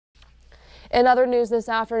In other news this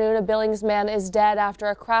afternoon, a Billings man is dead after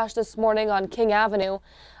a crash this morning on King Avenue.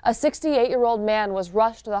 A 68-year-old man was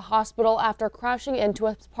rushed to the hospital after crashing into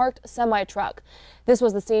a parked semi-truck. This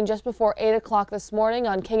was the scene just before 8 o'clock this morning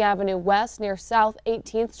on King Avenue West near South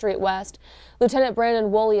 18th Street West. Lieutenant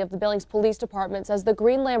Brandon Woolley of the Billings Police Department says the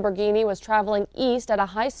green Lamborghini was traveling east at a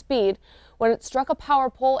high speed when it struck a power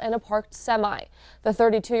pole and a parked semi. The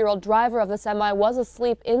 32-year-old driver of the semi was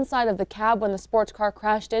asleep inside of the cab when the sports car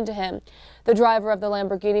crashed into him. The driver of the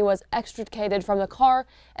Lamborghini was extricated from the car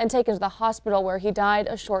and taken to the hospital where he died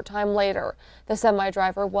a short time later. The semi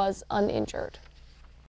driver was uninjured.